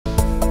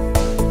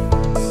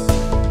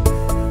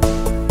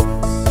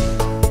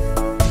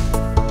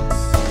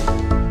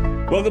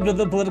Welcome to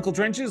the Political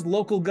Trenches,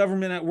 Local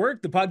Government at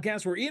Work, the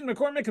podcast where Ian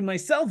McCormack and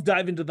myself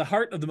dive into the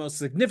heart of the most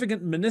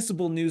significant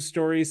municipal news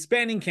stories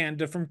spanning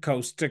Canada from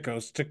coast to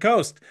coast to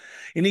coast.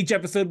 In each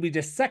episode, we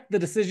dissect the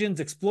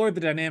decisions, explore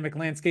the dynamic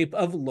landscape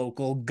of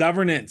local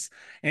governance.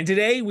 And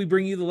today, we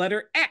bring you the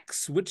letter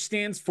X, which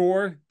stands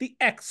for the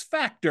X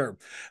Factor.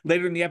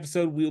 Later in the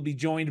episode, we will be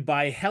joined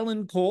by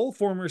Helen Cole,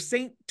 former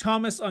St.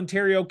 Thomas,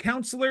 Ontario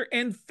councillor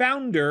and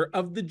founder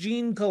of the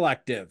Gene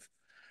Collective.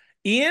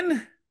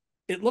 Ian,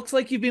 it looks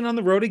like you've been on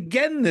the road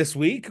again this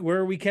week. Where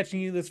are we catching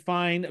you this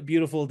fine,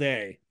 beautiful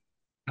day?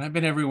 I've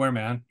been everywhere,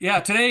 man. Yeah,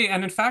 today,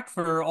 and in fact,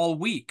 for all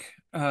week,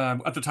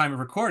 at the time of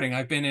recording,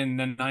 I've been in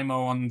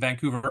Nanaimo on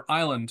Vancouver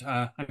Island.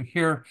 I'm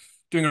here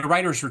doing a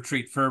writer's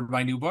retreat for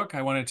my new book.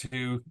 I wanted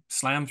to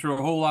slam through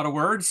a whole lot of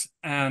words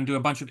and do a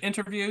bunch of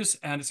interviews,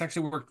 and it's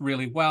actually worked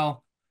really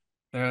well.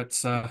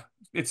 It's a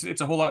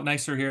whole lot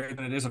nicer here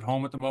than it is at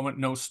home at the moment.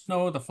 No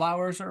snow, the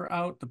flowers are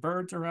out, the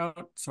birds are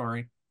out.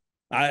 Sorry.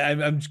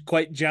 I'm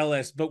quite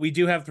jealous, but we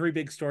do have three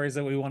big stories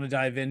that we want to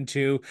dive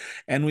into.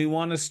 And we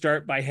want to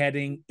start by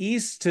heading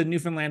east to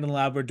Newfoundland and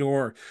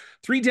Labrador.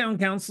 Three town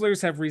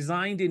councillors have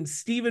resigned in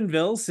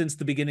Stephenville since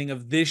the beginning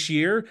of this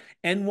year.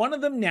 And one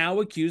of them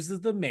now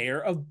accuses the mayor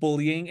of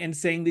bullying and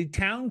saying the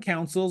town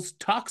council's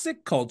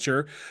toxic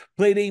culture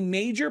played a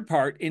major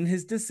part in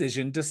his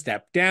decision to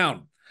step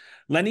down.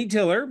 Lenny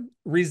Tiller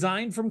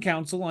resigned from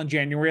council on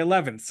January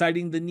 11th,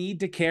 citing the need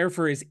to care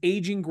for his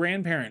aging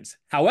grandparents.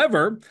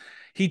 However,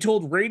 he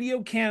told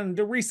Radio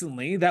Canada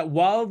recently that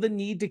while the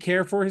need to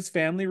care for his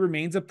family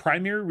remains a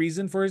primary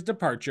reason for his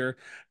departure,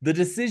 the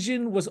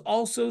decision was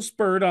also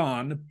spurred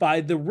on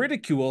by the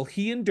ridicule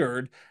he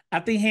endured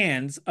at the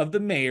hands of the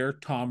mayor,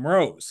 Tom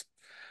Rose.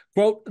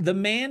 Quote, "The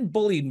man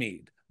bullied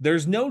me.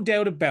 There's no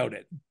doubt about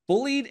it.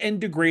 Bullied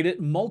and degraded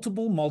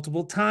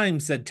multiple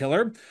times," said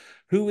Tiller,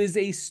 who is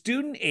a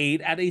student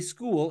aide at a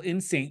school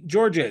in St.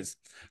 George's.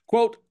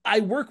 Quote, "I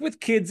work with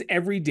kids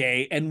every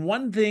day, and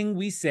one thing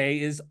we say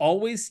is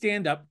always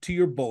stand up to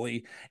your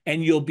bully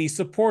and you'll be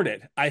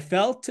supported. I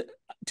left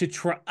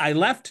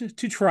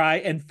to try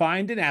and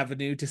find an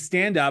avenue to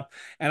stand up,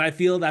 and I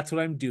feel that's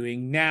what I'm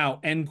doing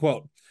now," end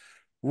quote.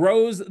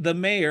 Rose, the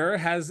mayor,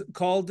 has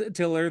called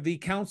Tiller the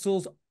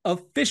council's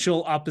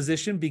official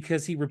opposition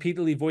because he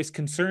repeatedly voiced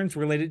concerns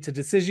related to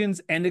decisions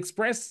and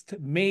expenses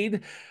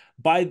made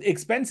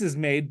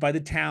by the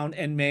town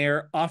and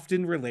mayor,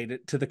 often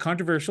related to the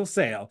controversial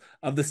sale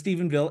of the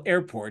Stephenville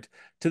airport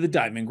to the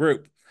Diamond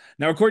Group.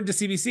 Now, according to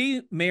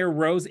CBC, Mayor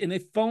Rose, in a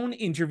phone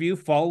interview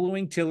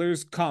following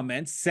Tiller's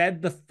comments,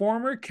 said the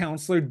former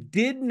councillor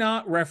did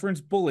not reference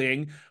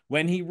bullying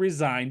when he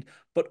resigned,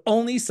 but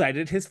only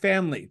cited his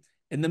family.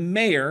 And the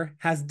mayor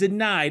has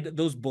denied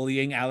those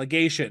bullying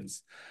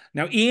allegations.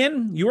 Now,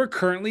 Ian, you are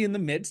currently in the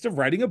midst of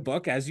writing a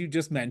book, as you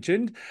just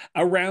mentioned,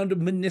 around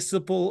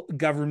municipal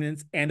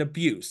governance and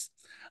abuse.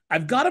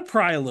 I've got to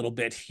pry a little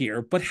bit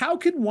here, but how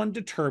can one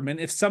determine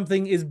if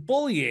something is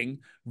bullying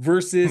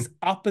versus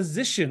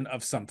opposition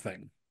of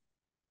something?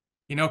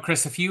 You know,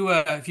 Chris, if you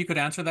could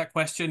answer that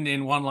question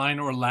in one line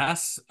or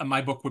less,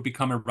 my book would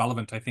become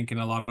irrelevant, I think, in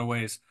a lot of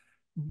ways.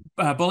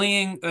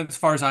 Bullying, as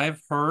far as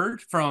I've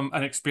heard from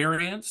an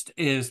experienced,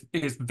 is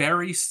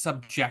very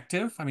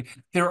subjective. I mean,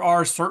 there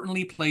are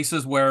certainly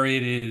places where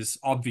it is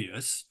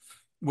obvious,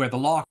 where the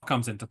law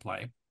comes into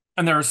play,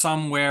 and there are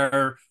some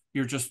where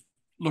you're just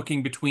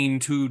looking between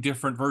two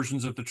different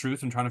versions of the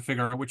truth and trying to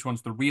figure out which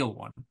one's the real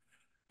one.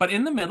 But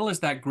in the middle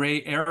is that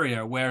gray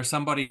area where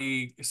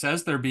somebody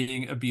says they're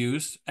being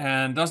abused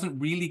and doesn't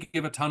really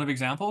give a ton of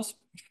examples.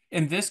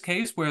 In this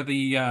case, where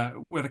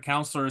the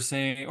councillor is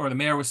saying, or the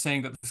mayor was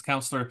saying that this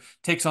councillor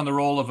takes on the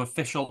role of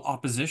official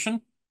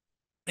opposition,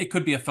 it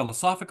could be a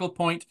philosophical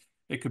point.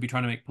 It could be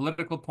trying to make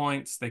political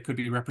points. They could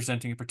be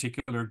representing a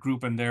particular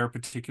group and their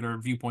particular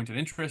viewpoint and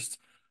interest.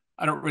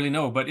 I don't really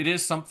know, but it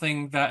is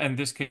something that, in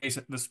this case,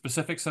 the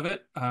specifics of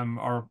it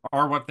are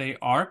what they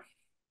are.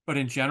 But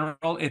in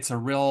general, it's a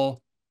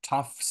real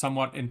tough,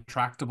 somewhat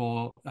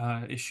intractable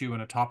issue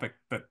and a topic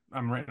that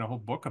I'm writing a whole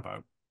book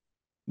about.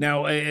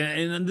 Now,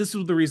 and this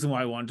is the reason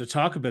why I wanted to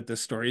talk about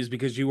this story, is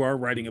because you are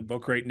writing a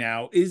book right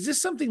now. Is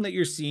this something that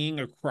you're seeing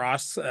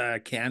across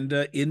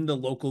Canada in the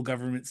local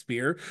government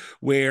sphere,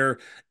 where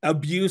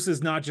abuse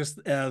is not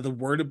just the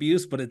word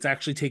abuse, but it's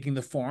actually taking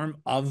the form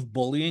of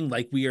bullying,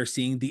 like we are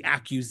seeing the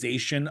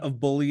accusation of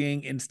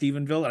bullying in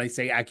Stephenville? And I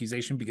say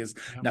accusation because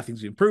Yeah.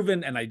 nothing's been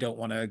proven, and I don't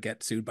want to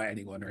get sued by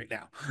anyone right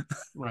now.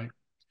 Right.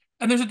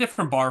 And there's a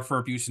different bar for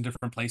abuse in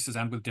different places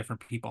and with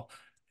different people.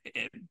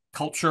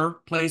 Culture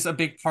plays a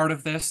big part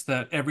of this,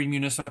 that every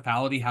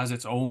municipality has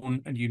its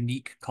own and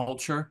unique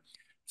culture.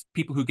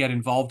 People who get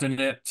involved in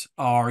it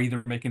are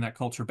either making that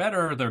culture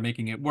better, or they're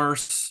making it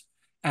worse.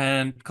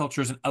 And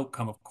culture is an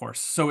outcome, of course.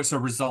 So it's a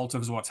result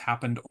of what's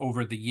happened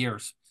over the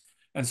years.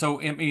 And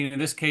so, I mean, in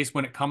this case,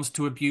 when it comes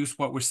to abuse,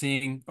 what we're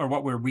seeing or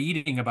what we're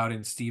reading about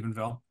in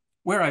Stephenville,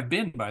 where I've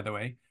been, by the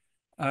way,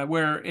 what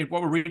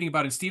we're reading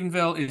about in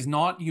Stephenville is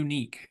not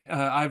unique.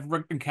 I've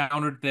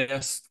encountered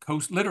this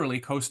literally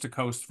coast to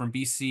coast, from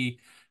BC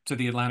to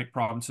the Atlantic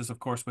provinces, of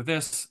course, with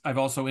this. I've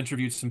also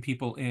interviewed some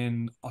people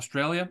in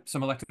Australia,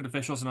 some elected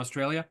officials in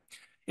Australia.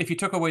 If you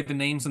took away the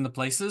names and the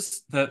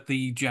places, that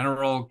the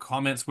general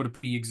comments would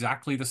be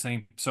exactly the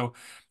same. So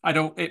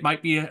it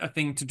might be a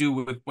thing to do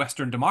with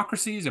Western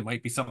democracies. It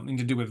might be something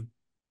to do with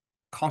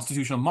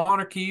constitutional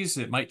monarchies.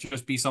 It might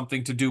just be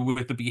something to do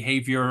with the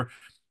behavior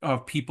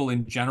of people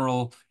in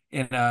general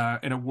in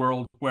a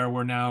world where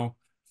we're now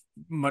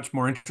much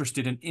more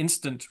interested in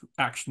instant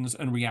actions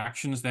and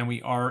reactions than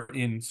we are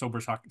in sober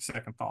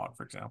second thought,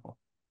 for example.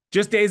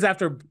 Just days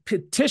after a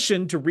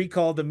petition to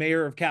recall the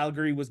mayor of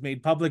Calgary was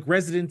made public,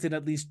 residents in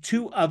at least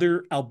 2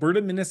 other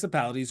Alberta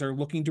municipalities are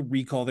looking to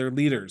recall their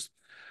leaders.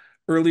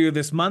 Earlier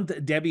this month,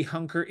 Debbie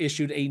Hunker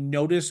issued a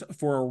notice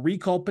for a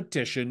recall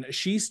petition.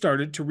 She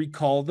started to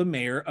recall the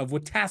mayor of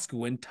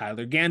Wetaskiwin,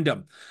 Tyler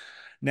Gandam.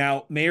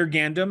 Now, Mayor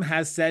Gandam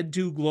has said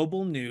to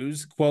Global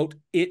News, quote,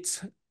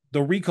 "It's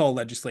the recall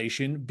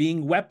legislation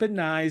being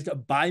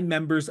weaponized by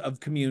members of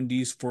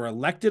communities for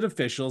elected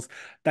officials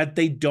that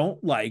they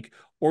don't like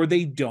or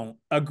they don't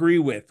agree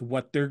with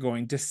what they're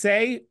going to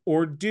say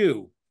or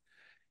do."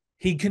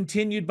 He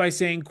continued by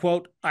saying,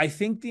 quote, "I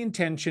think the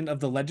intention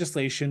of the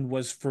legislation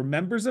was for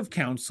members of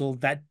council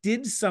that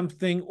did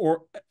something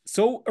or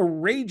so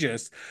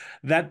outrageous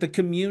that the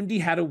community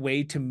had a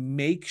way to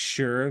make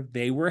sure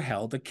they were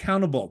held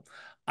accountable.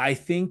 I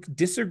think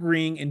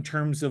disagreeing in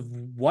terms of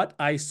what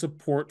I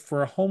support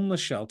for a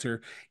homeless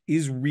shelter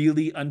is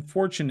really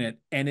unfortunate,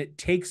 and it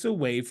takes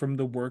away from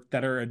the work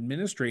that our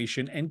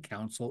administration and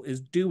council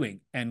is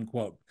doing," end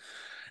quote.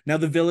 Now,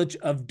 the village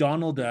of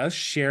Donalda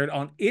shared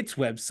on its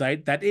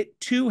website that it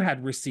too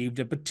had received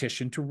a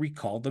petition to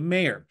recall the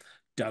mayor,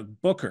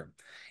 Doug Booker.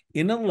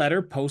 In a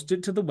letter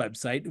posted to the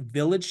website,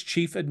 Village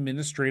Chief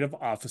Administrative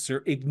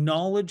Officer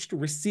acknowledged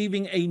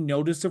receiving a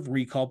notice of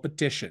recall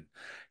petition,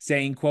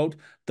 saying, quote,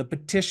 "The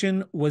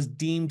petition was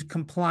deemed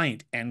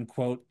compliant," end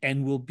quote,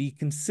 "and will be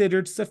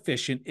considered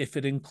sufficient if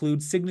it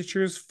includes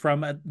signatures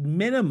from a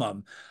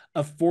minimum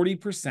of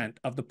 40%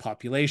 of the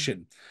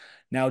population."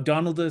 Now,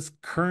 Donalda's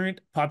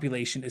current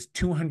population is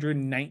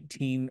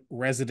 219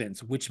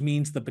 residents, which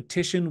means the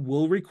petition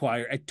will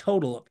require a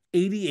total of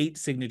 88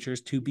 signatures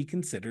to be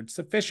considered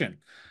sufficient.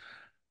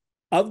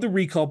 Of the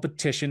recall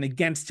petition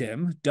against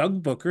him,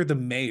 Doug Booker, the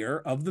mayor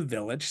of the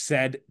village,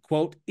 said,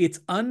 quote, "It's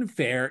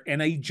unfair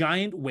and a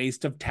giant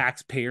waste of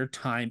taxpayer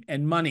time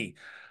and money,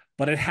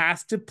 but it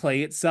has to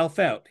play itself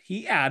out."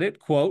 He added,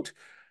 quote,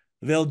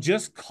 "They'll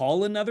just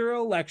call another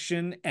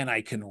election and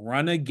I can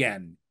run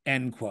again,"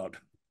 end quote.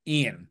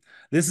 Ian,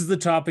 this is the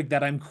topic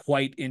that I'm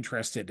quite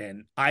interested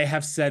in. I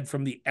have said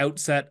from the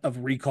outset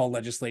of recall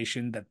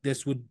legislation that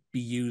this would be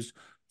used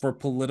for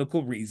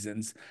political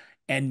reasons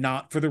and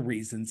not for the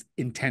reasons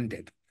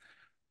intended.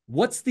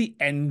 What's the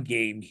end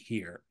game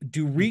here?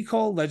 Do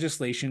recall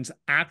legislations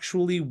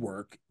actually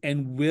work,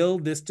 and will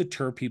this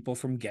deter people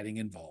from getting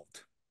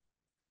involved?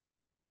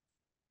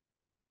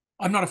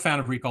 I'm not a fan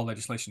of recall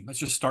legislation. Let's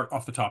just start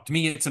off the top. To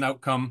me, it's an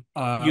outcome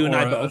You and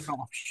I or both. an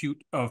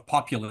offshoot of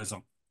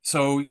populism.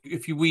 So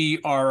if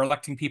we are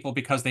electing people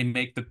because they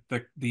make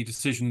the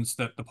decisions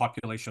that the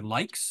population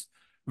likes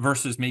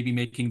versus maybe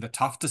making the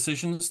tough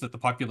decisions that the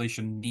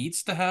population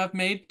needs to have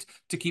made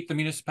to keep the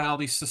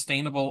municipality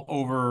sustainable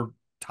over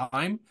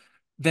time,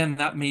 then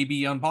that may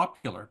be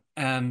unpopular.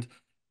 And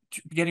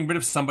getting rid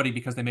of somebody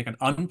because they make an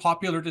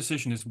unpopular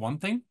decision is one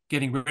thing.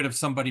 Getting rid of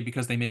somebody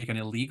because they make an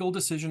illegal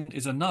decision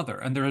is another.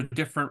 And there are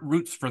different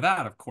routes for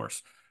that, of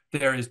course.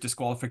 There is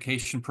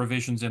disqualification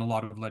provisions in a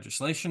lot of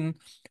legislation.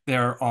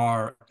 There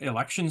are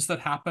elections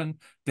that happen.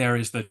 There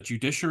is the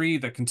judiciary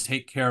that can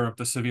take care of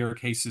the severe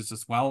cases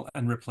as well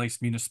and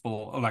replace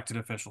municipal elected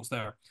officials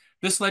there.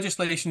 This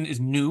legislation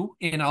is new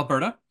in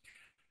Alberta.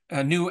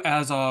 New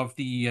as of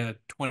the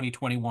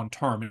 2021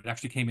 term. It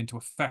actually came into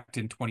effect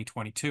in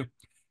 2022.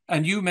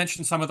 And you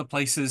mentioned some of the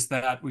places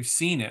that we've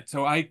seen it.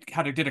 So I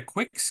did a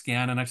quick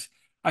scan, and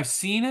I've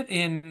seen it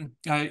in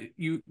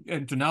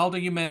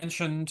Donalda. You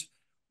mentioned.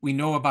 We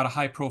know about a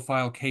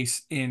high-profile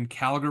case in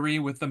Calgary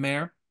with the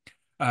mayor.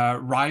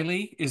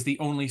 Riley is the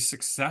only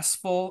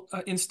successful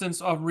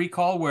instance of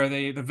recall where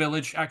the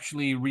village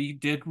actually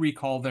did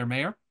recall their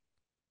mayor.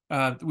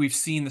 We've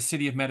seen the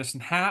city of Medicine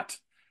Hat,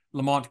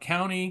 Lamont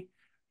County,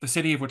 the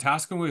city of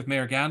Wetaskiwin with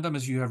Mayor Gandam,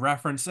 as you have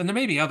referenced, and there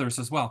may be others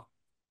as well.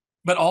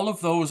 But all of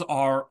those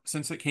are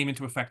since it came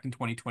into effect in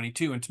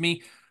 2022. And to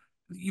me,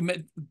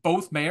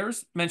 both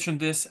mayors mentioned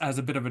this as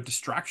a bit of a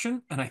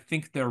distraction, and I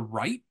think they're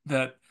right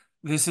that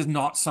this is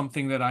not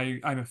something that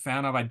I'm a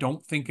fan of. I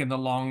don't think in the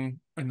long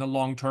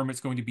term it's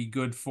going to be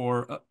good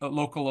for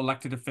local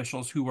elected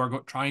officials who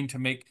are trying to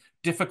make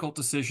difficult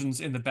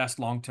decisions in the best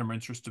long-term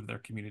interest of their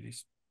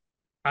communities.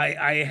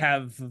 I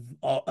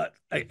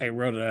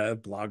wrote a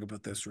blog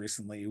about this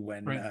recently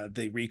when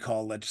the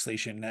recall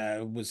legislation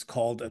was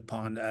called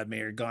upon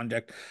Mayor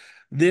Gondek.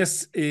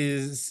 This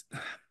is,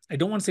 I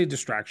don't want to say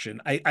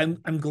distraction.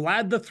 I'm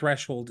glad the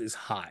threshold is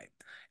high,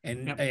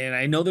 And Yep. and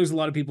I know there's a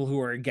lot of people who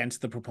are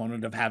against the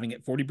proponent of having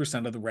it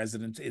 40% of the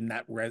residents in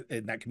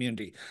that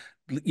community.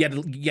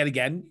 Yet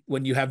again,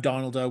 when you have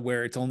Donalda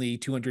where it's only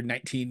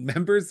 219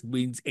 members,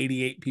 means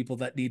 88 people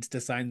that needs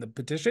to sign the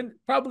petition,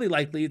 probably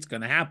likely it's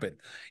going to happen.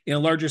 In a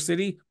larger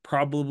city,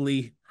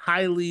 probably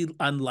highly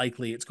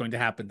unlikely it's going to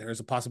happen. There is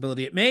a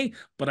possibility it may,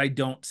 but I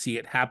don't see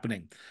it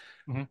happening.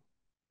 Mhm.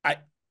 I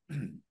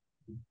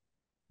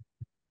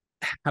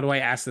How do I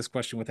ask this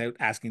question without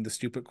asking the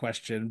stupid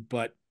question?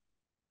 But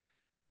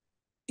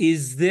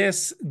is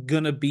this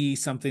going to be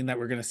something that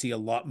we're going to see a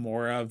lot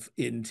more of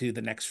into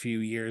the next few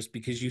years?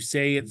 Because you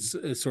say it's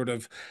sort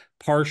of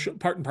part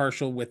and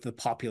partial with the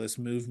populist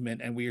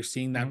movement, and we are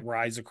seeing that Mhm.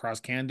 rise across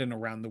Canada and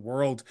around the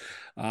world.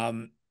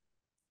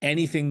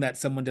 Anything that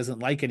someone doesn't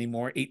like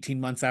anymore, 18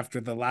 months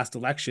after the last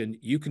election,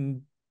 you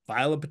can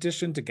file a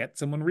petition to get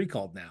someone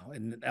recalled now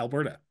in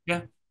Alberta.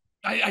 Yeah.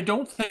 I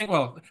don't think,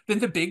 well, then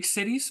the big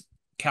cities,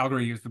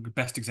 Calgary is the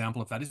best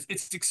example of that.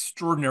 It's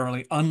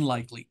extraordinarily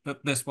unlikely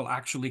that this will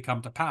actually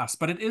come to pass,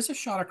 but it is a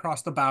shot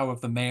across the bow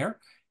of the mayor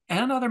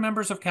and other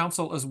members of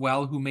council as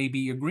well who may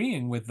be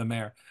agreeing with the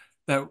mayor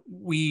that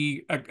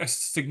a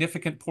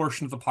significant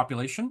portion of the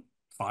population,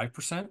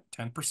 5%,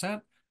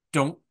 10%,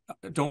 don't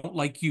don't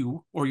like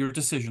you or your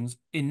decisions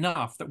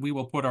enough that we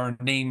will put our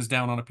names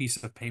down on a piece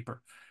of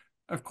paper.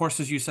 Of course,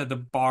 as you said, the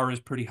bar is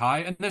pretty high,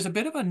 and there's a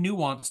bit of a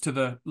nuance to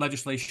the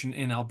legislation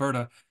in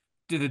Alberta,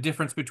 to the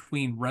difference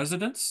between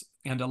residents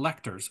and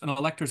electors. And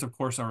electors, of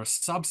course, are a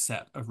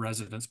subset of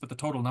residents, but the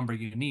total number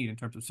you need in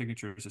terms of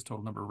signatures is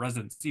total number of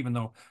residents, even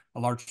though a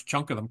large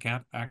chunk of them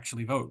can't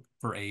actually vote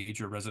for age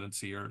or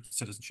residency or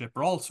citizenship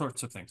or all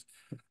sorts of things.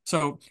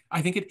 So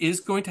I think it is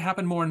going to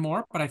happen more and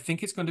more, but I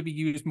think it's going to be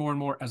used more and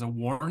more as a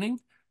warning,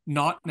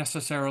 not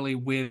necessarily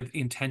with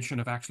intention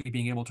of actually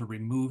being able to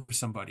remove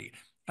somebody.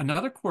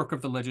 Another quirk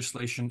of the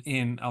legislation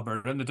in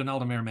Alberta, and the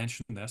Donalda mayor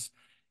mentioned this,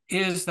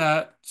 is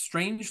that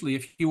strangely,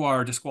 if you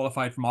are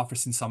disqualified from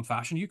office in some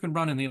fashion, you can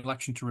run in the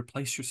election to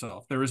replace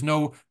yourself. There is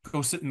no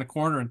go sit in the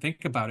corner and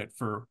think about it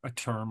for a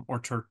term or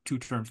two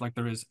terms like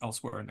there is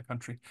elsewhere in the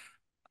country.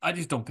 I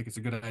just don't think it's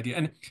a good idea.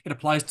 And it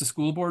applies to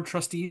school board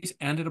trustees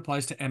and it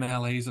applies to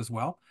MLAs as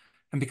well.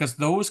 And because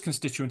those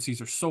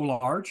constituencies are so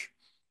large,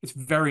 it's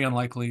very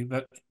unlikely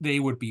that they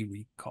would be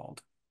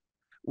recalled.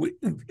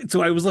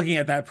 So I was looking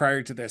at that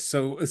prior to this.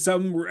 So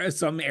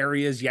some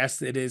areas,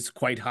 yes, it is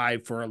quite high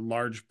for a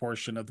large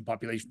portion of the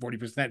population,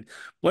 40%.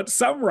 But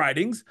some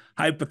ridings,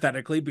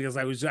 hypothetically, because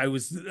I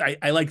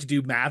like to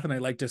do math and I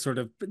like to sort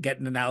of get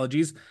in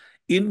analogies.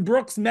 In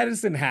Brooks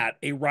Medicine Hat,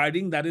 a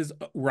riding that is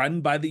run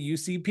by the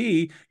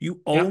UCP, Yep.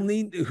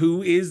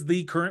 who is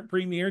the current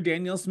premier,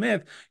 Danielle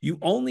Smith, you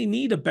only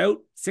need about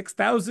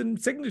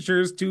 6,000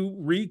 signatures to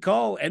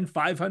recall and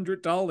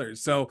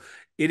 $500. So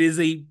it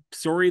is a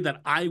story that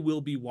I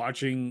will be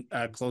watching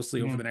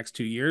closely over Mm. the next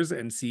 2 years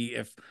and see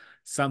if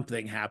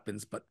something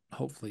happens. But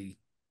hopefully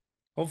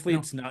No.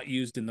 it's not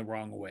used in the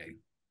wrong way.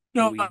 But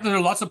No, we there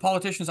are lots of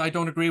politicians I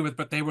don't agree with,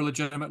 but they were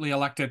legitimately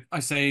elected. I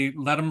say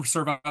let them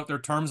serve out their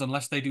terms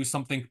unless they do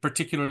something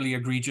particularly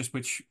egregious,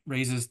 which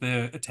raises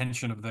the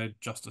attention of the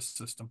justice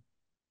system.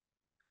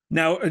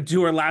 Now,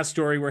 to our last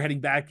story, we're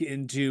heading back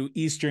into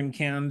Eastern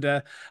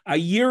Canada. A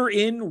year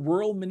in,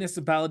 rural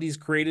municipalities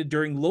created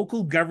during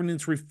local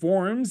governance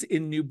reforms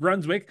in New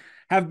Brunswick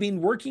have been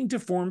working to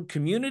form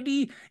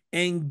community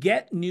and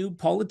get new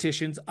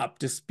politicians up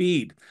to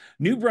speed.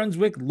 New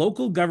Brunswick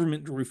local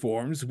government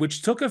reforms,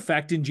 which took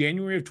effect in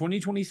January of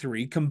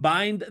 2023,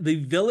 combined the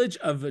village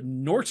of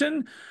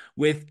Norton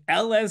with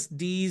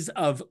LSDs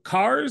of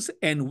Cars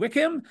and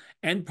Wickham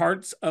and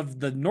parts of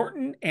the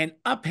Norton and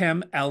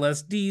Upham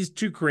LSDs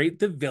to create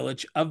the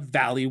village of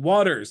Valley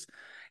Waters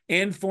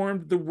and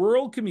formed the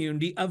rural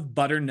community of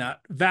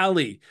Butternut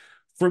Valley.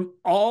 From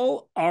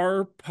all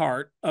are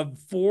part of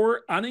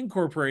 4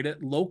 unincorporated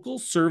local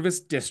service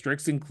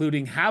districts,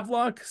 including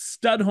Havelock,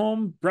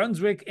 Studholme,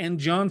 Brunswick, and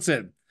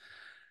Johnson.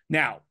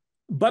 Now,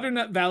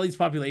 Butternut Valley's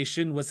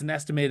population was an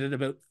estimated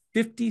about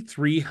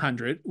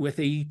 5,300 with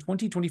a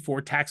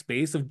 2024 tax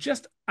base of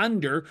just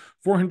under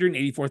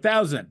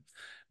 484,000.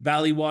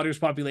 Valley Water's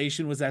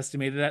population was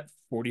estimated at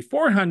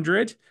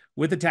 4,400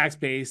 with a tax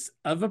base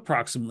of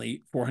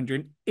approximately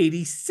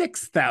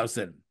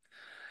 486,000.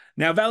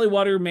 Now, Valley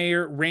Water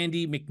Mayor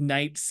Randy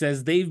McKnight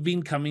says they've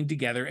been coming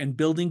together and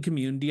building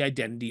community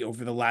identity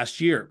over the last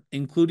year,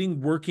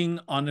 including working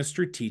on a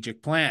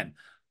strategic plan.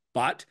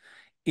 But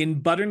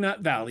in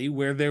Butternut Valley,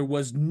 where there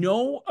was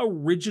no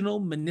original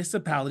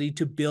municipality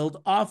to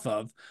build off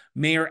of,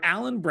 Mayor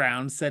Alan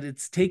Brown said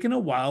it's taken a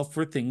while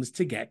for things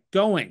to get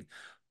going.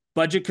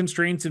 Budget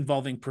constraints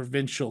involving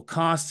provincial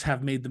costs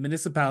have made the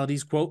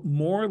municipalities, quote,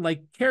 more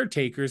like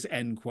caretakers,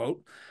 end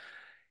quote.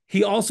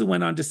 He also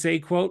went on to say,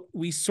 quote,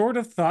 we sort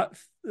of thought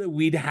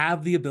we'd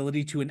have the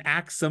ability to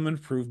enact some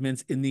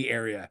improvements in the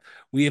area.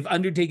 We have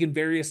undertaken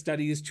various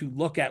studies to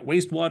look at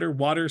wastewater,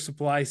 water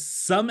supply,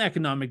 some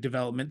economic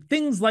development,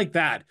 things like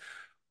that.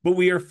 But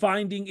we are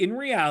finding in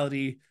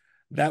reality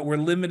that we're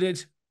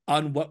limited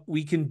on what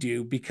we can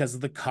do because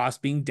of the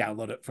cost being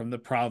downloaded from the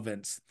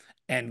province.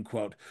 End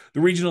quote. The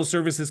regional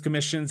services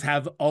commissions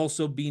have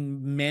also been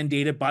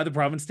mandated by the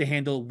province to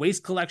handle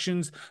waste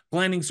collections,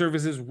 planning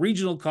services,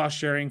 regional cost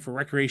sharing for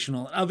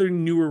recreational and other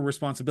newer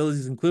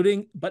responsibilities,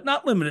 including, but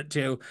not limited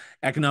to,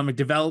 economic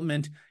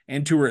development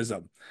and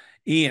tourism.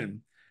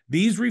 Ian,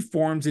 these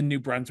reforms in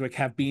New Brunswick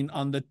have been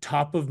on the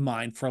top of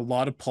mind for a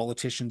lot of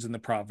politicians in the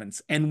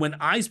province. And when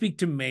I speak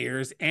to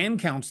mayors and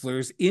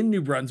councillors in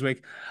New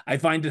Brunswick, I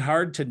find it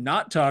hard to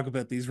not talk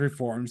about these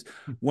reforms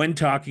when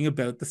talking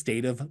about the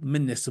state of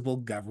municipal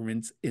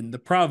governments in the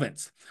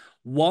province.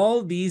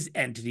 While these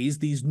entities,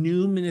 these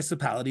new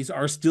municipalities,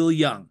 are still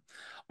young,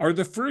 are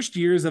the first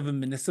years of a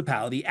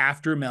municipality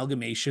after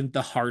amalgamation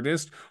the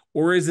hardest?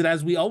 Or is it,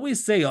 as we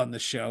always say on the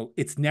show,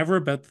 it's never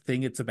about the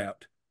thing it's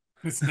about?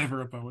 It's never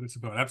about what it's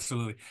about.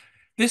 Absolutely.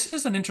 This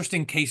is an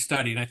interesting case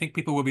study, and I think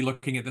people will be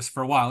looking at this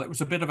for a while. It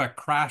was a bit of a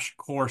crash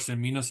course in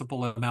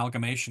municipal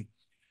amalgamation,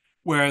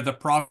 where the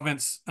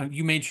province, and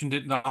you mentioned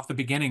it off the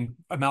beginning,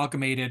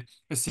 amalgamated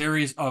a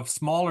series of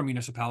smaller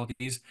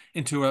municipalities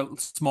into a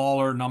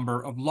smaller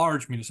number of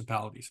large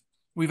municipalities.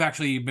 We've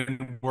actually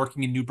been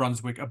working in New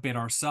Brunswick a bit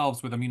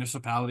ourselves with a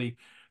municipality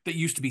that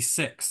used to be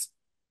 6.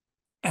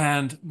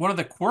 And one of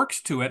the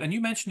quirks to it, and you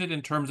mentioned it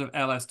in terms of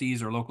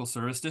LSDs or local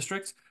service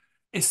districts,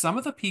 is some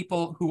of the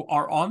people who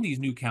are on these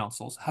new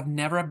councils have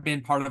never been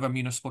part of a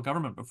municipal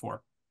government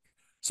before.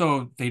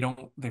 So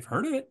they've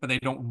heard of it, but they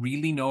don't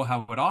really know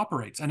how it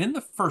operates. And in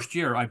the first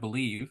year, I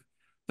believe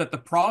that the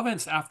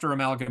province, after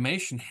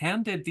amalgamation,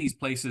 handed these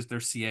places their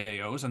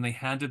CAOs and they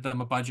handed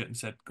them a budget and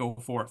said, go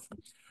forth.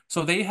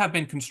 So they have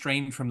been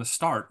constrained from the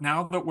start.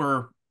 Now that we're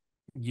a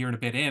year and a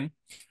bit in,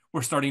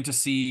 we're starting to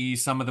see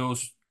some of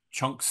those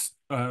chunks,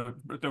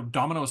 the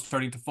dominoes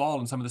starting to fall,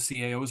 and some of the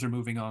CAOs are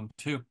moving on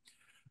too.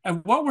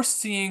 And what we're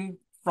seeing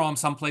from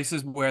some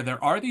places where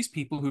there are these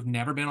people who've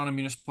never been on a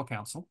municipal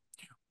council,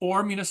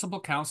 or municipal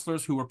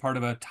councillors who were part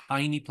of a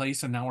tiny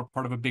place and now are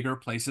part of a bigger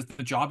place, is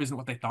the job isn't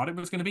what they thought it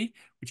was going to be,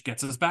 which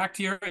gets us back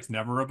to it's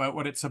never about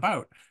what it's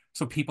about.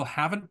 So people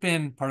haven't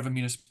been part of a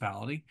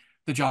municipality.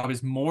 The job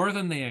is more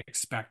than they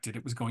expected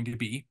it was going to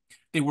be.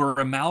 They were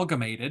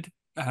amalgamated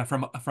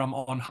from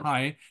on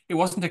high. It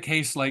wasn't a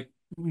case like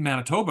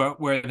Manitoba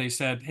where they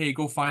said, hey,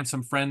 go find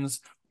some friends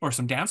or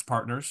some dance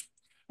partners,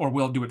 or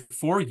we'll do it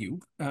for you.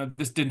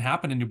 This didn't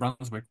happen in New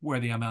Brunswick where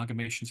the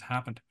amalgamations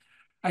happened.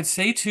 I'd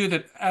say too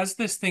that as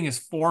this thing is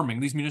forming,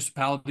 these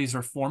municipalities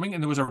are forming,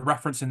 and there was a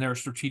reference in their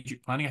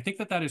strategic planning. I think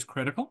that that is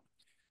critical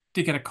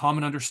to get a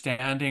common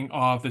understanding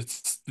of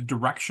the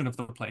direction of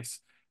the place.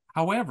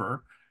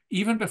 However,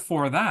 even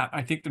before that,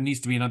 I think there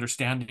needs to be an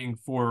understanding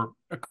for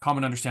a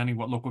common understanding of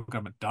what local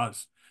government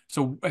does.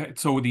 So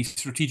the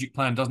strategic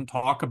plan doesn't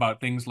talk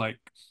about things like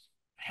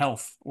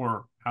health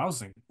or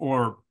housing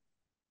or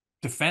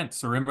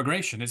defense or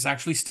immigration. It's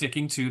actually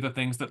sticking to the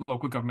things that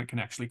local government can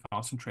actually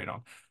concentrate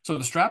on. So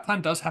the strat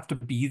plan does have to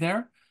be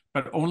there,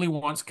 but only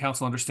once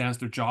council understands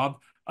their job,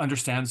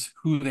 understands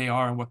who they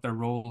are and what their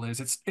role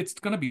is. It's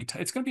going to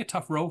be a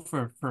tough road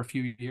for a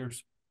few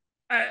years.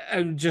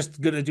 I'm just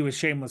going to do a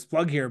shameless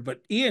plug here,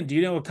 but Ian, do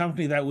you know a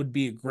company that would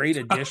be a great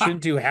addition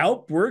to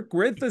help work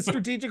with the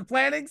strategic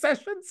planning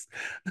sessions?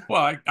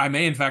 Well, I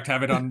may in fact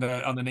have it on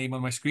the name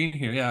on my screen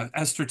here. Yeah,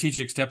 as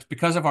strategic steps,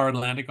 because of our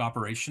Atlantic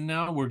operation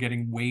now, we're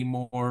getting way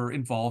more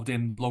involved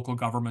in local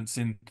governments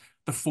in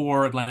the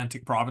 4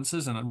 Atlantic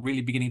provinces, and I'm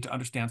really beginning to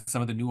understand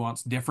some of the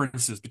nuanced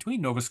differences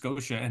between Nova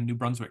Scotia and New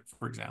Brunswick,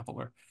 for example,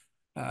 where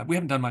we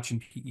haven't done much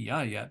in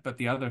PEI yet, but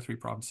the other 3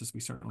 provinces we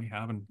certainly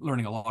have, and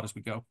learning a lot as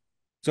we go.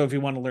 So if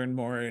you want to learn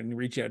more and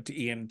reach out to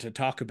Ian to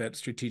talk about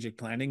strategic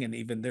planning and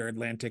even their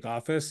Atlantic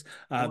office,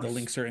 the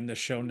links are in the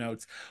show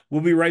notes. We'll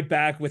be right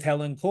back with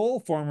Helen Cole,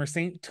 former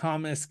St.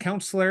 Thomas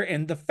councillor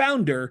and the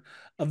founder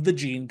of the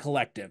Gene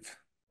Collective.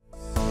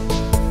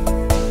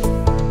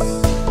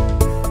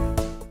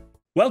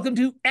 Welcome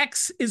to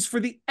X is for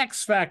the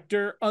X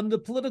Factor on the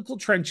Political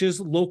Trenches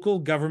Local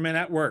Government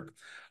at Work.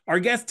 Our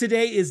guest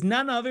today is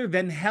none other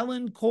than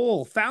Helen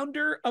Cole,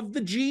 founder of the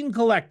Gene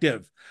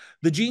Collective.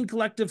 The Gene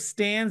Collective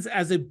stands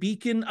as a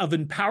beacon of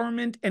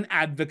empowerment and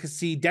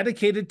advocacy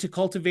dedicated to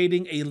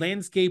cultivating a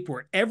landscape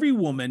where every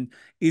woman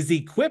is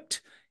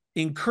equipped,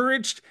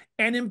 encouraged,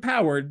 and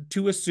empowered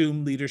to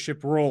assume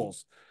leadership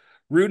roles.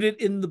 Rooted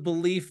in the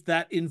belief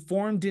that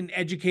informed and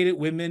educated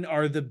women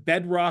are the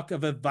bedrock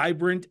of a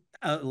vibrant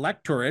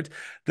electorate,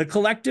 the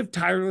collective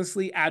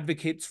tirelessly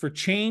advocates for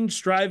change,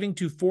 striving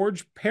to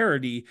forge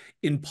parity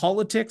in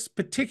politics,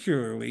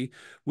 particularly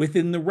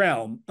within the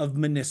realm of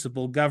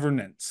municipal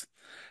governance.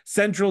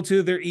 Central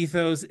to their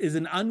ethos is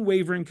an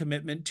unwavering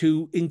commitment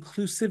to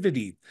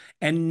inclusivity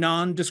and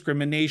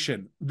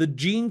non-discrimination. The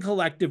Gene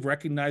Collective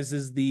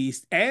recognizes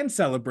these and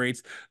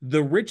celebrates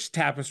the rich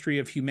tapestry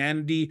of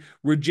humanity,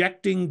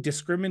 rejecting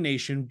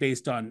discrimination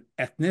based on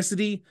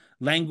ethnicity,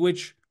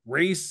 language,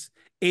 race,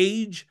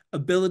 age,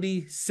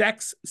 ability,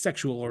 sex,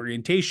 sexual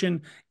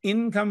orientation,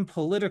 income,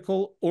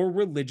 political, or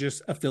religious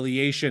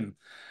affiliation.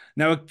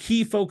 Now, a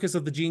key focus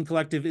of the Gene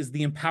Collective is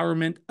the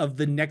empowerment of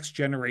the next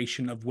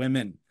generation of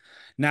women.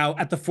 Now,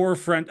 at the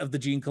forefront of the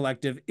Gene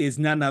Collective is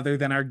none other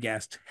than our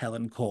guest,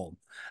 Helen Cole,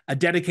 a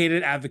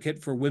dedicated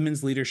advocate for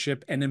women's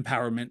leadership and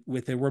empowerment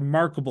with a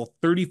remarkable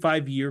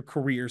 35-year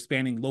career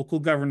spanning local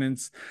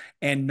governance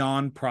and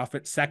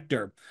nonprofit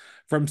sector.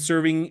 From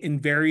serving in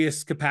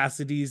various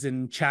capacities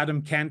in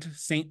Chatham, Kent,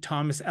 St.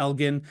 Thomas,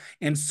 Elgin,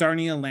 and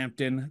Sarnia,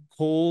 Lambton,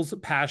 Cole's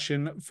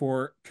passion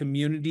for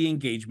community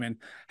engagement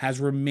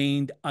has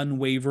remained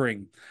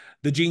unwavering.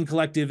 The Gene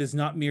Collective is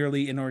not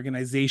merely an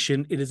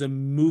organization, it is a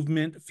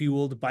movement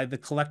fueled by the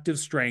collective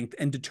strength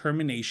and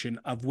determination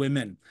of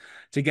women.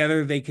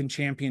 Together, they can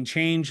champion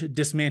change,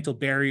 dismantle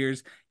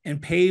barriers,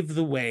 and pave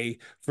the way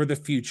for the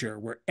future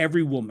where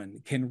every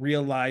woman can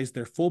realize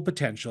their full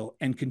potential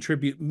and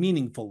contribute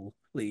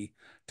meaningfully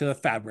to the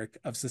fabric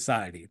of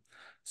society.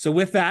 So,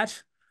 with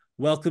that,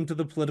 welcome to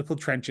the political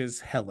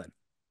trenches, Helen.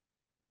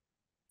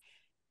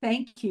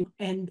 Thank you.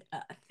 And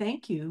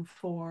thank you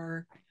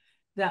for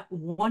that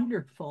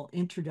wonderful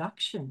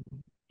introduction.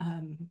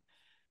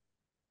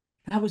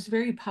 That was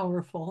very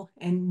powerful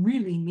and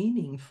really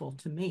meaningful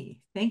to me.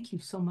 Thank you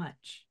so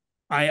much.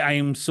 I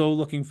am so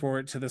looking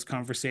forward to this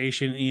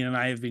conversation. Ian and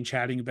I have been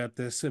chatting about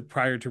this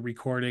prior to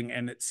recording,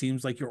 and it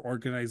seems like your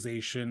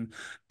organization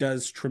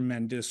does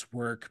tremendous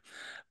work.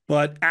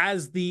 But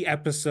as the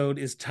episode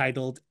is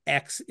titled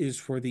X is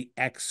for the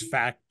X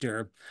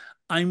Factor,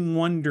 I'm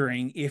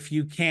wondering if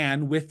you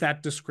can, with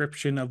that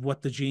description of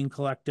what the Gene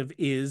Collective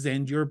is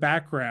and your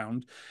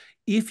background,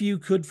 if you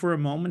could for a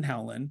moment,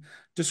 Helen,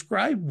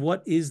 describe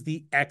what is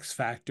the X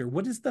factor?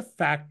 What is the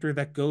factor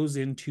that goes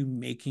into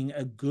making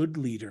a good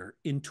leader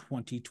in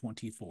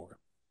 2024?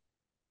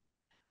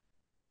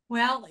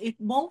 Well, it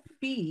won't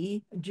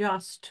be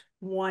just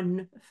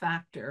one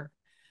factor.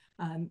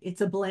 It's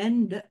a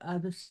blend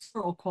of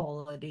several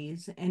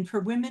qualities. And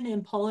for women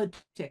in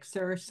politics,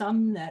 there are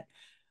some that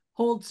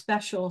hold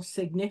special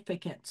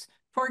significance.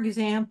 For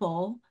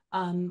example,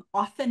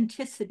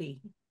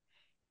 authenticity.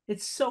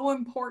 It's so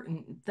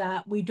important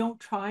that we don't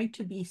try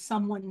to be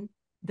someone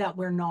that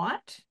we're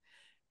not,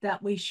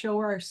 that we show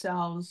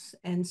ourselves,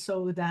 and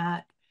so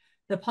that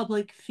the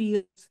public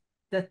feels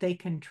that they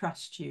can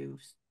trust you.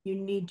 You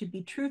need to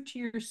be true to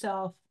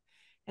yourself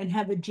and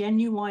have a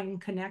genuine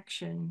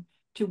connection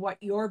to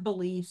what your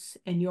beliefs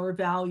and your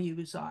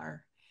values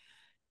are.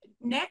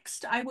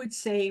 Next, I would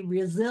say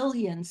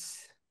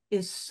resilience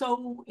is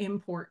so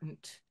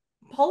important.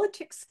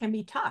 Politics can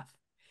be tough.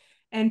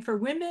 And for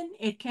women,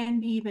 it can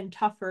be even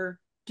tougher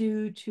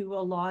due to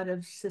a lot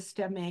of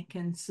systemic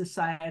and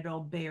societal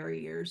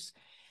barriers.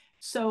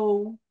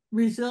 So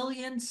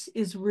resilience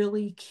is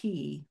really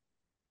key.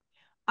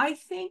 I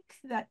think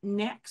that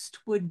next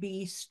would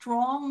be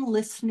strong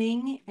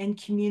listening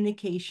and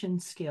communication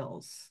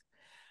skills.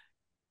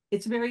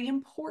 It's very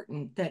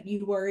important that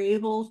you are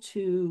able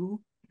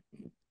to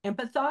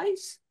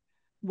empathize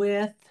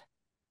with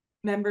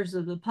members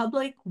of the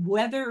public,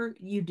 whether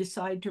you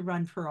decide to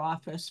run for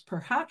office.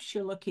 Perhaps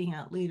you're looking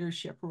at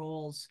leadership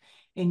roles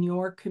in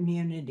your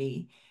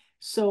community.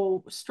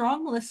 So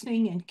strong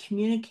listening and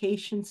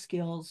communication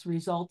skills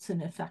results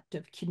in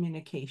effective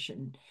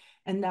communication.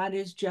 And that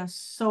is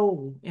just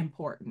so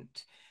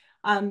important.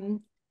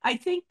 I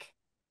think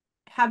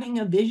having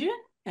a vision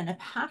and a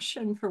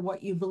passion for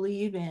what you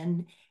believe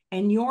in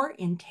and your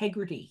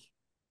integrity,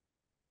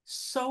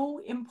 so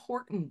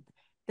important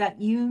that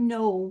you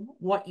know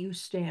what you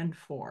stand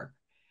for.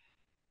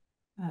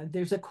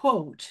 There's a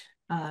quote,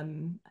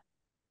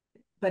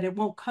 but it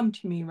won't come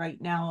to me right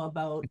now,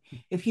 about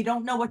if you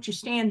don't know what you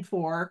stand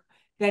for,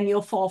 then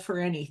you'll fall for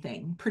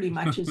anything, pretty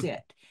much is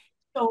it.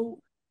 So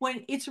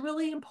when it's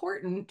really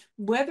important,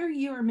 whether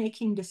you're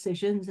making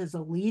decisions as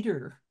a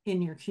leader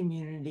in your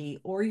community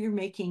or you're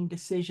making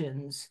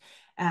decisions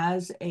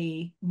as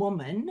a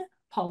woman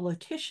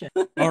politician.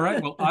 All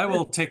right. Well, I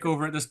will take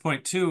over at this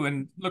point too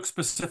and look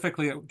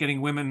specifically at getting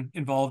women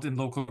involved in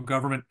local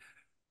government.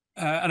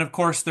 And of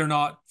course, they're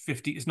not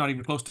 50, it's not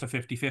even close to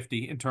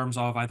 50-50 in terms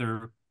of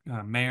either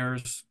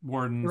mayors,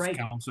 wardens, Right.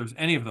 councillors,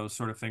 any of those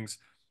sort of things.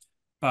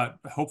 But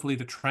hopefully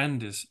the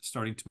trend is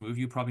starting to move.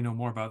 You probably know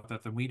more about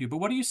that than we do. But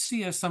what do you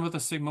see as some of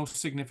the most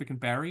significant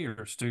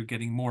barriers to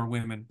getting more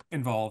women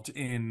involved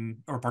in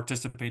or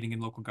participating in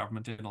local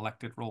government in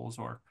elected roles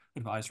or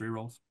advisory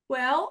roles?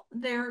 Well,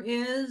 there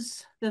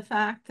is the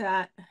fact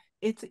that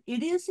it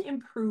is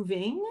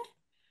improving,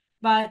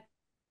 but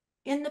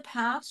in the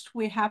past,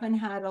 we haven't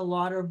had a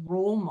lot of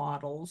role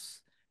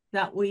models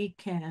that we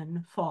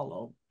can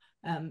follow.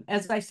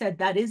 As I said,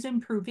 that is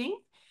improving,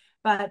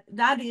 but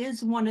that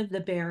is one of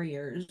the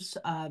barriers.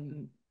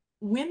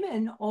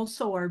 Women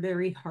also are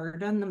very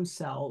hard on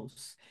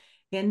themselves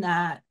in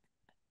that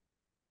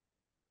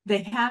they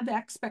have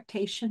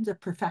expectations of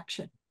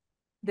perfection.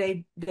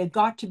 They've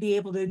got to be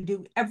able to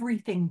do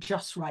everything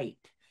just right.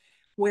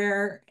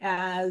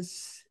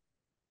 Whereas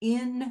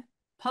in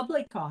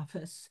public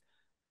office,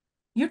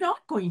 you're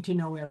not going to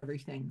know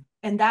everything.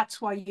 And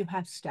that's why you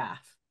have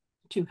staff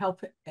to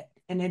help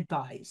and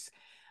advise.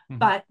 Mm-hmm.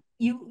 But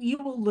you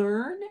will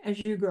learn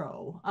as you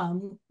grow.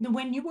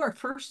 When you are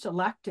first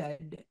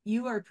elected,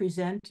 you are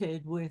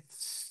presented with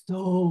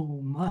so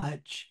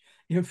much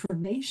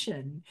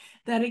information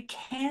that it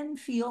can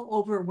feel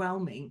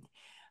overwhelming.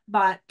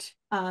 But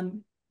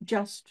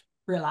just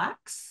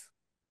relax,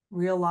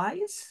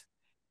 realize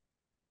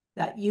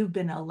that you've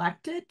been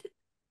elected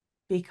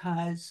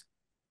because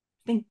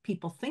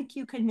people think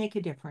you can make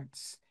a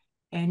difference,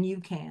 and you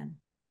can.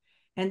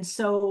 And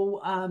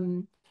so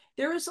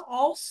there is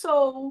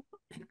also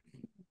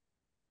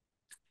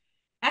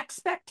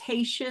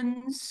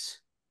expectations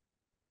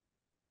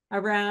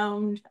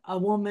around a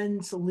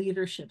woman's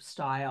leadership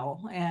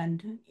style.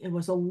 And it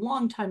was a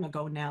long time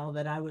ago now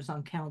that I was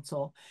on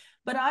council,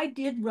 but I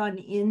did run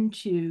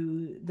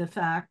into the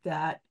fact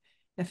that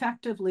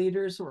effective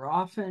leaders were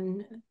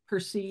often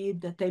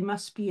perceived that they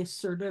must be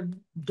assertive,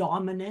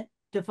 dominant,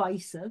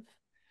 decisive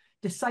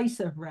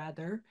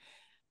rather.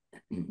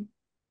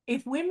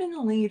 If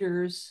women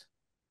leaders,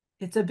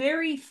 it's a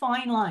very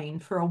fine line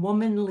for a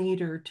woman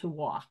leader to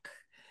walk,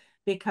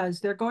 because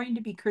they're going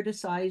to be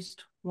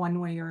criticized one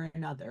way or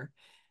another.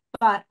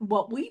 But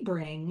what we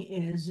bring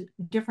is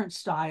different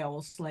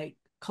styles, like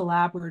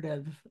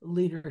collaborative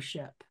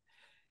leadership.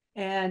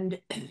 And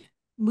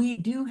we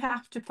do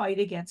have to fight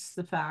against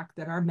the fact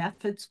that our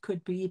methods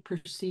could be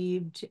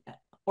perceived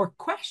or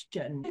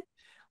questioned,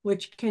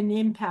 which can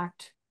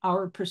impact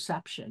our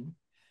perception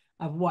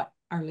of what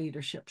our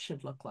leadership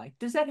should look like.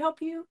 Does that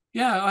help you?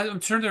 Yeah, I'm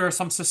sure there are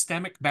some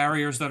systemic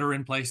barriers that are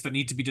in place that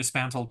need to be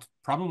dismantled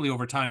probably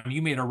over time.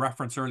 You made a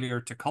reference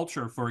earlier to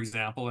culture, for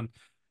example, and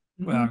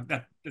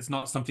that is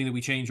not something that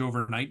we change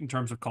overnight in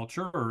terms of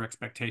culture or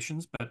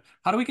expectations. But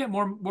how do we get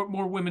more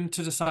women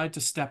to decide to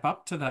step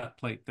up to that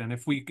plate? Then,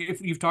 if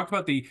you've talked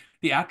about the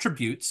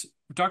attributes,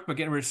 we talked about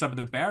getting rid of some of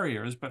the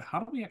barriers, but how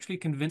do we actually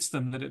convince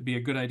them that it'd be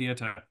a good idea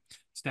to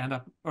stand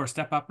up or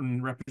step up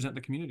and represent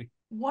the community?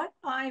 What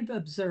I've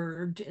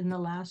observed in the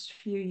last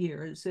few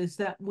years is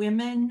that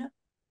women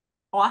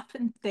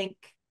often think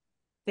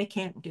they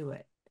can't do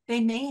it. They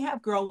may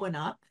have grown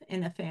up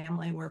in a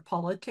family where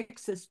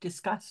politics is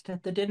discussed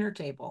at the dinner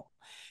table.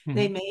 Mm-hmm.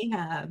 They may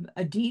have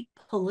a deep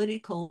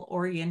political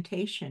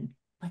orientation,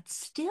 but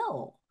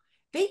still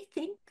they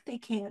think they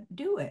can't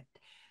do it.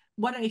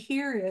 What I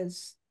hear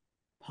is,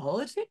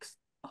 politics?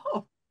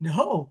 Oh,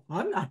 no,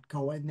 I'm not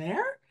going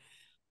there.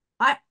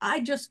 I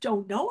just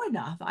don't know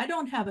enough. I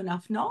don't have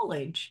enough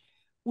knowledge.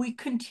 We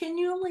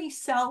continually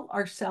sell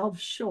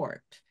ourselves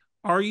short.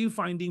 Are you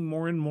finding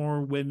more and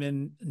more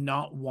women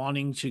not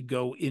wanting to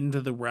go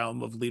into the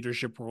realm of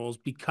leadership roles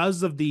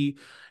because of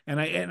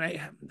I'm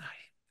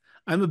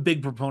a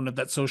big proponent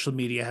that social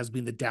media has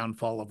been the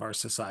downfall of our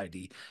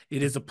society.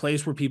 It is a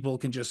place where people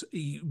can just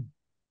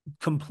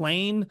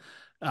complain,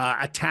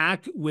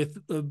 attack with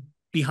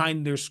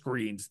behind their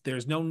screens.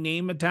 There's no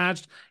name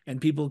attached,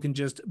 and people can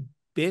just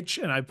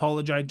bitch, and I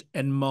apologize,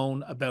 and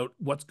moan about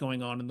what's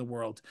going on in the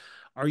world.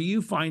 Are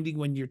you finding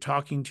when you're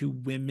talking to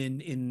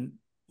women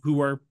who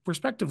are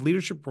prospective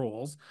leadership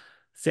roles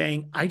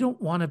saying, I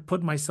don't want to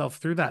put myself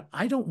through that.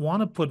 I don't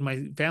want to put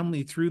my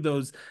family through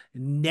those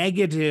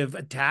negative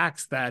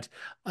attacks that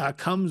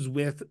comes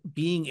with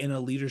being in a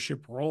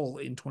leadership role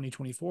in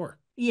 2024?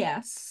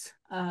 Yes.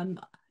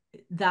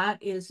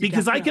 That is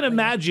because I can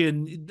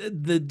imagine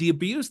the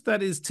abuse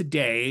that is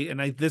today, and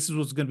this is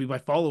what's going to be my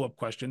follow-up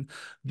question.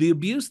 The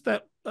abuse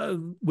that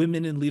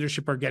women in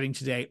leadership are getting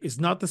today is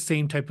not the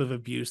same type of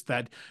abuse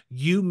that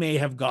you may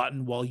have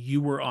gotten while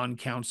you were on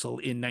council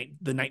in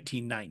the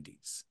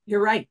 1990s.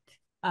 You're right.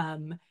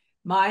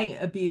 My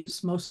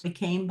abuse mostly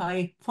came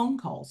by phone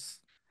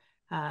calls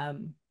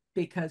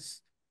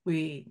because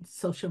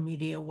social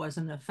media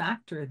wasn't a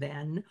factor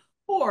then.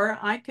 Or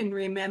I can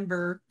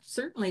remember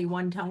certainly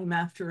one time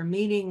after a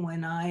meeting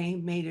when I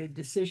made a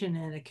decision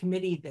in a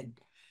committee that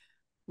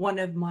one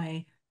of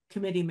my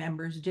committee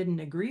members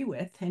didn't agree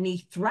with, and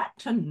he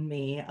threatened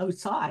me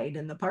outside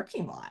in the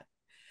parking lot.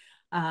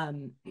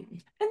 And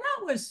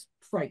that was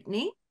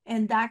frightening,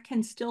 and that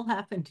can still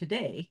happen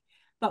today.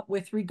 But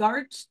with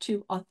regards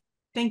to,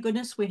 thank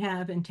goodness we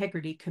have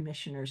integrity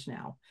commissioners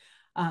now.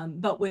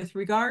 But with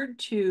regard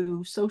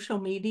to social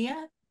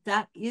media,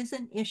 that is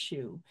an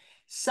issue.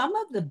 Some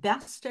of the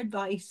best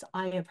advice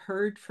I have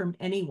heard from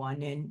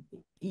anyone, and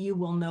you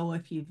will know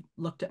if you've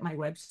looked at my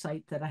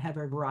website that I have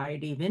a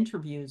variety of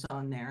interviews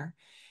on there.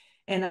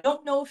 And I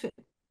don't know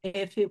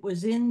if it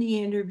was in the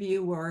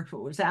interview or if it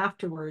was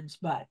afterwards,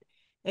 but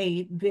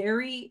a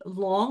very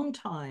long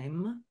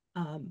time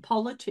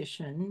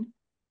politician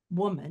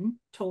woman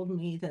told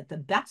me that the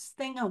best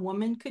thing a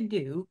woman could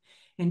do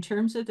in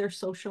terms of their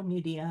social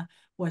media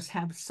was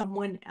have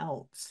someone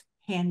else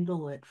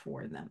handle it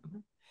for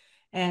them.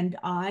 And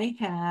I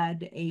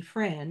had a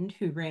friend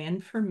who ran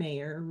for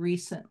mayor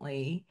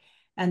recently,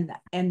 and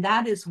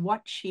that is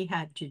what she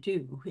had to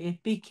do.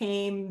 It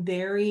became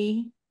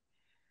very,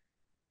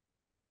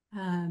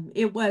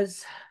 it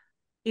was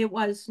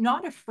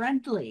not a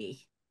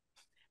friendly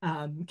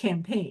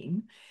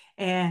campaign.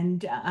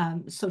 And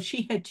so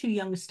she had two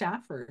young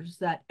staffers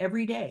that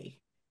every day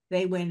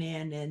they went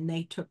in and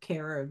they took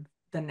care of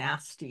the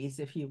nasties,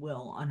 if you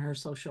will, on her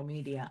social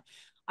media.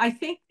 I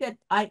think that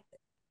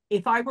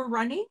if I were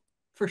running,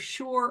 for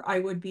sure I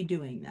would be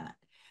doing that.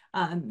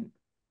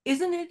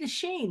 isn't it a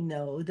shame,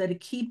 though, that a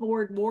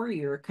keyboard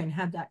warrior can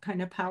have that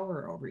kind of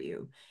power over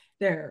you?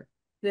 They're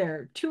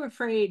they're too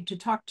afraid to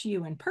talk to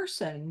you in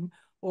person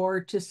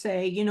or to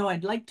say, you know,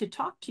 I'd like to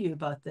talk to you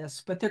about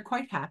this, but they're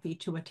quite happy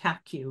to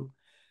attack you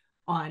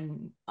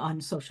on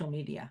social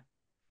media.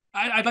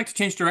 I'd like to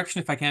change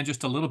direction if I can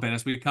just a little bit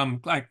as we come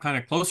like, kind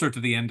of closer to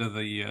the end of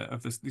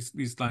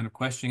these line of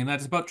questioning, and that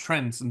is about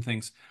trends and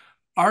things.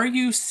 Are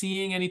you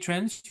seeing any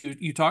trends?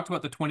 You talked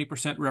about the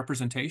 20%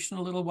 representation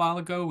a little while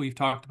ago. We've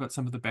talked about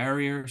some of the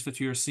barriers that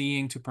you're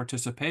seeing to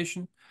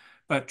participation,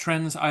 but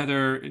trends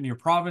either in your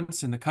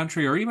province, in the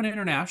country, or even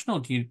international.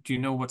 Do you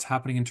know what's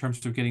happening in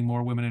terms of getting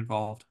more women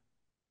involved?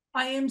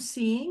 I am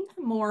seeing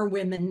more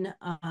women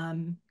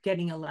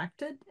getting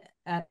elected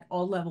at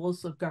all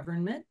levels of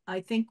government.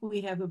 I think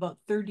we have about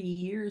 30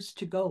 years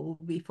to go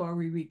before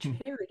we reach Hmm.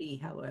 parity,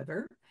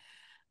 however.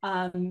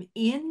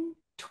 In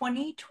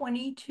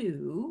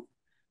 2022,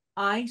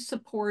 I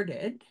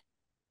supported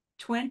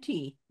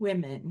 20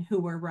 women who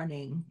were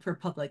running for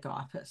public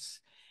office.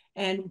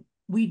 And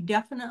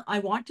I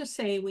want to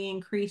say we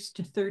increased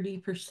to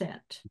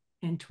 30%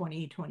 in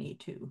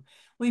 2022.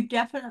 We've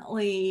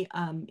definitely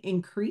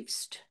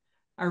increased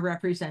our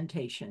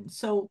representation.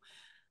 So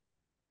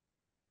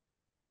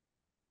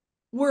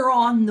we're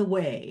on the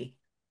way.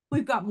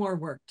 We've got more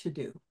work to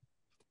do.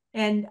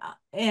 And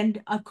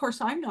of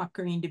course, I'm not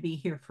going to be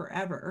here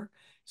forever.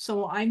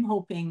 So I'm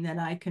hoping that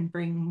I can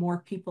bring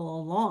more people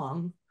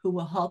along who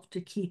will help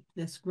to keep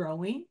this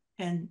growing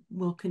and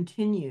will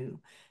continue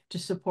to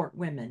support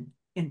women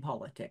in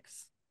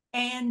politics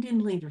and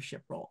in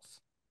leadership roles.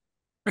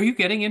 Are you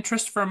getting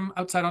interest from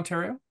outside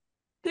Ontario?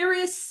 There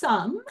is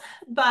some,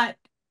 but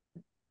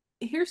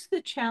here's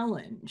the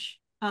challenge.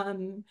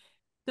 The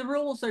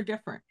rules are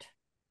different.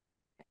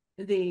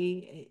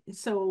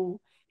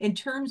 So in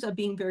terms of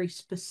being very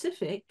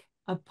specific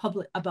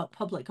about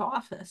public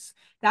office,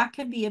 that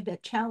can be a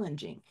bit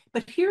challenging.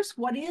 But here's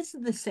what is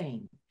the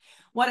same.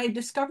 What I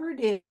discovered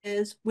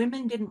is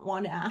women didn't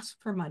want to ask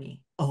for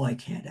money. Oh, I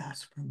can't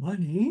ask for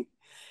money.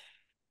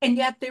 And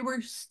yet they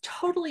were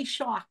totally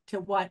shocked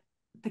at what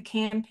the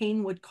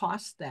campaign would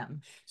cost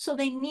them. So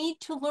they need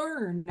to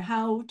learn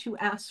how to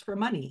ask for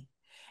money.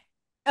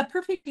 A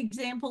perfect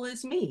example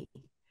is me.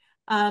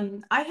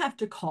 I have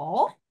to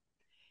call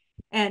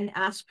and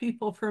ask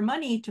people for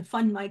money to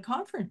fund my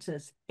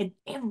conferences. And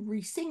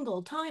every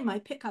single time I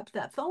pick up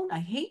that phone, I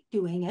hate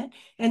doing it.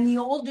 And the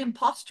old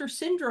imposter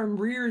syndrome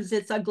rears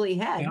its ugly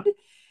head. Yeah.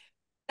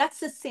 That's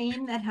the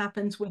same that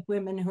happens with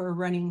women who are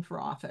running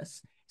for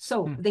office.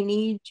 So Hmm. they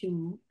need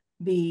to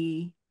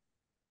be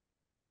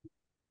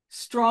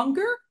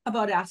stronger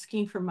about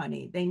asking for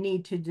money. They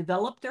need to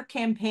develop their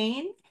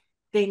campaign.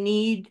 They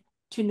need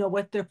to know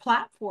what their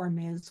platform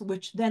is,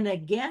 which then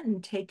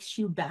again takes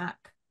you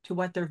back to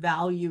what their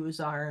values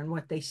are and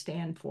what they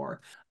stand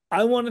for.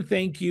 I want to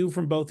thank you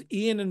from both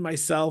Ian and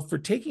myself for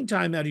taking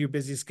time out of your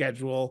busy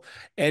schedule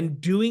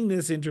and doing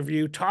this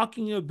interview,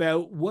 talking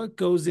about what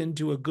goes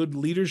into a good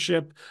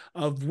leadership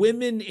of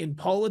women in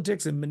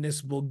politics and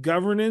municipal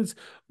governance,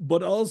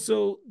 but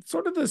also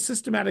sort of the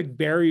systematic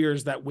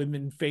barriers that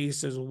women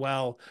face as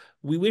well.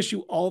 We wish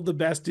you all the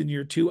best in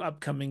your two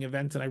upcoming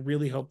events, and I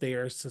really hope they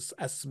are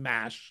a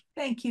smash.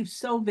 Thank you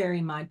so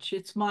very much.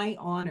 It's my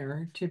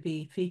honor to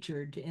be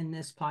featured in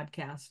this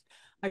podcast.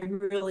 I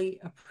really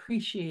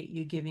appreciate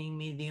you giving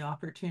me the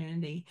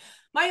opportunity.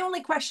 My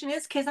only question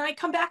is, can I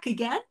come back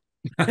again?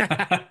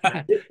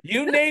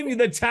 You name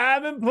the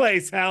time and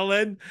place,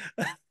 Helen.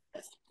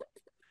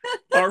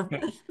 Our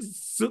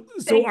so,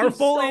 so Thank our you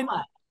full so in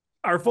much.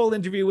 our full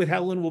interview with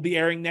Helen will be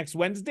airing next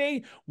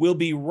Wednesday. We'll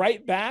be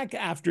right back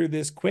after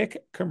this quick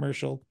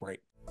commercial break.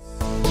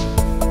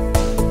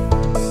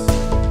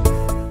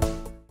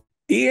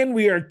 Ian,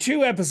 we are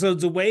 2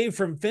 episodes away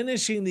from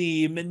finishing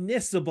the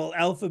municipal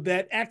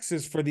alphabet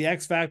X's for the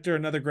X Factor.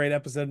 Another great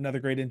episode, another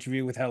great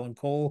interview with Helen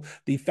Cole,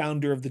 the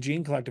founder of the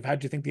Gene Collective. How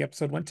do you think the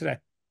episode went today?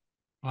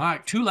 All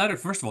right, 2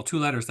 letters. First of all, 2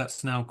 letters.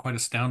 That's now quite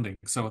astounding.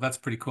 So that's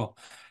pretty cool.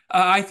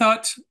 I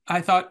thought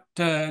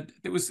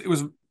it was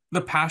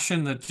the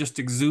passion that just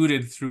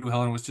exuded through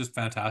Helen was just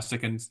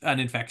fantastic and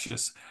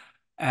infectious.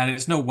 And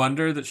it's no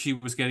wonder that she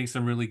was getting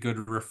some really good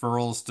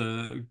referrals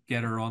to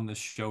get her on this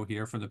show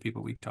here from the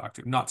people we talked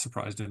to. Not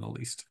surprised in the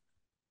least.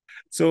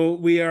 So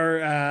we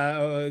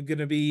are going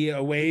to be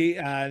away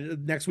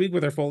next week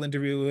with our full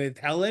interview with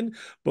Helen,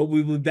 but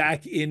we will be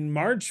back in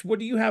March. What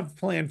do you have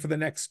planned for the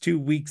next 2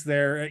 weeks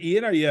there,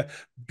 Ian? Are you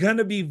going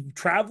to be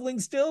traveling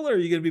still, or are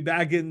you going to be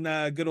back in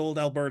good old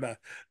Alberta?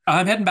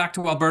 I'm heading back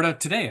to Alberta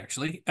today,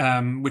 actually,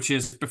 which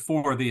is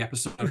before the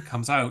episode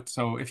comes out.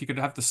 So if you could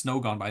have the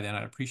snow gone by then,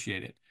 I'd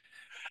appreciate it.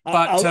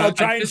 But I'll I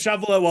try and just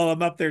shovel it while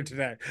I'm up there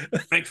today.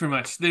 Thanks very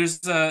much. There's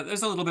a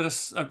little bit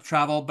of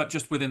travel, but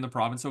just within the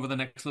province over the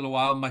next little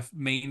while. My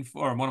main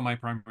or one of my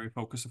primary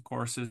focus, of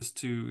course, is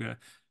to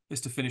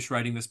finish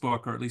writing this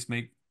book, or at least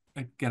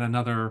get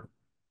another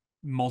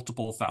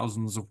multiple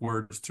thousands of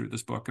words through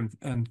this book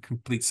and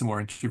complete some more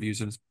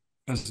interviews as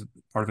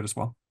part of it as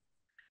well.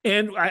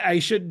 And I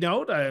should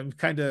note, I'm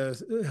kind of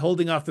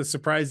holding off the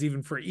surprise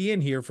even for Ian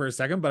here for a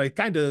second, but I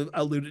kind of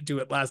alluded to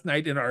it last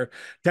night in our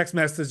text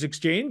message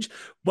exchange.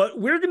 But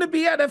we're going to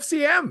be at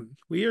FCM.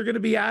 We are going to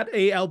be at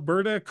a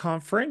Alberta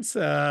conference,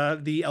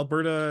 the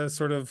Alberta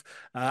sort of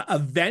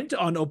event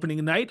on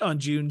opening night on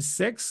June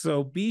 6th.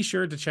 So be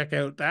sure to check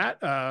out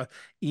that.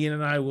 Ian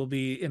and I will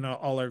be in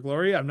all our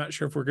glory. I'm not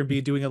sure if we're going to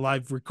be doing a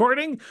live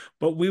recording,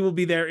 but we will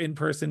be there in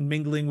person,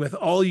 mingling with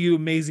all you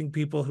amazing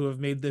people who have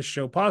made this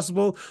show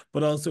possible,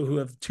 but also who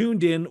have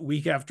tuned in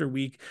week after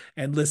week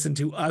and listened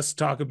to us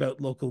talk about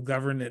local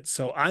governance.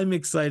 So I'm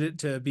excited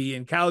to be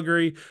in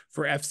Calgary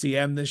for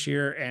FCM this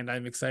year, and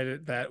I'm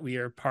excited that we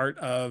are part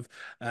of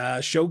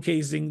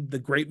showcasing the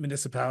great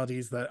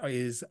municipalities that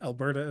is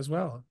Alberta as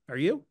well. Are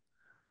you?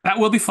 That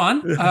will be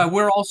fun.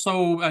 We're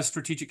also, as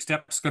Strategic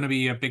Steps, going to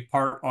be a big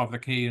part of the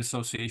Canadian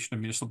Association of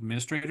Municipal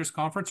Administrators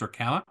Conference, or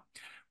CAMA,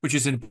 which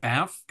is in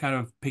Banff, kind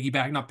of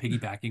not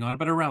piggybacking on it,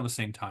 but around the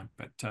same time,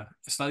 but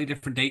slightly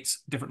different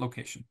dates, different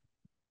location.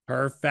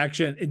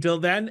 Perfection. Until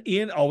then,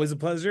 Ian, always a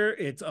pleasure.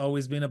 It's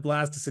always been a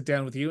blast to sit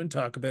down with you and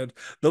talk about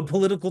the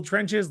political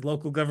trenches,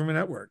 local government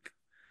at work.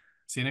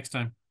 See you next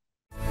time.